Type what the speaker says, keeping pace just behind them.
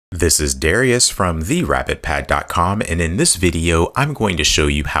This is Darius from therabbitpad.com, and in this video, I'm going to show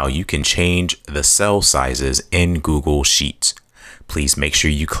you how you can change the cell sizes in Google Sheets. Please make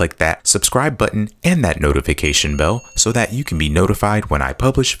sure you click that subscribe button and that notification bell so that you can be notified when I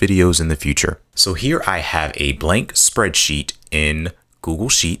publish videos in the future. So here I have a blank spreadsheet in Google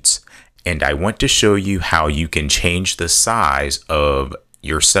Sheets, and I want to show you how you can change the size of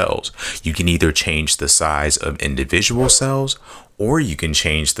your cells. You can either change the size of individual cells, or you can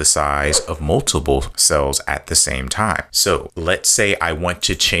change the size of multiple cells at the same time. So let's say I want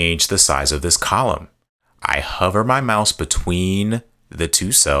to change the size of this column. I hover my mouse between the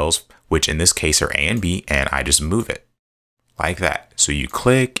two cells, which in this case are A and B, and I just move it like that. So you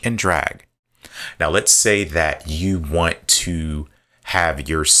click and drag. Now let's say that you want to have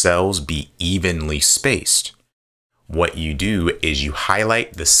your cells be evenly spaced. What you do is you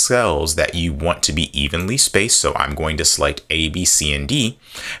highlight the cells that you want to be evenly spaced. So I'm going to select A, B, C, and D.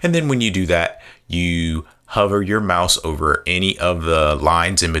 And then when you do that, you hover your mouse over any of the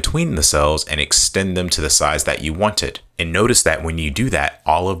lines in between the cells and extend them to the size that you wanted. And notice that when you do that,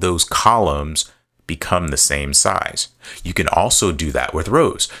 all of those columns become the same size. You can also do that with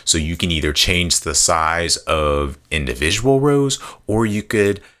rows. So you can either change the size of individual rows, or you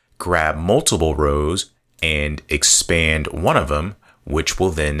could grab multiple rows and expand one of them, which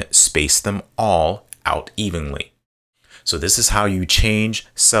will then space them all out evenly. So this is how you change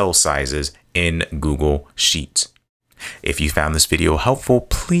cell sizes in Google Sheets. If you found this video helpful,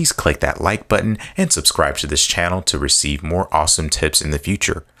 please click that like button and subscribe to this channel to receive more awesome tips in the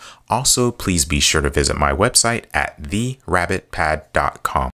future. Also, please be sure to visit my website at therabbitpad.com.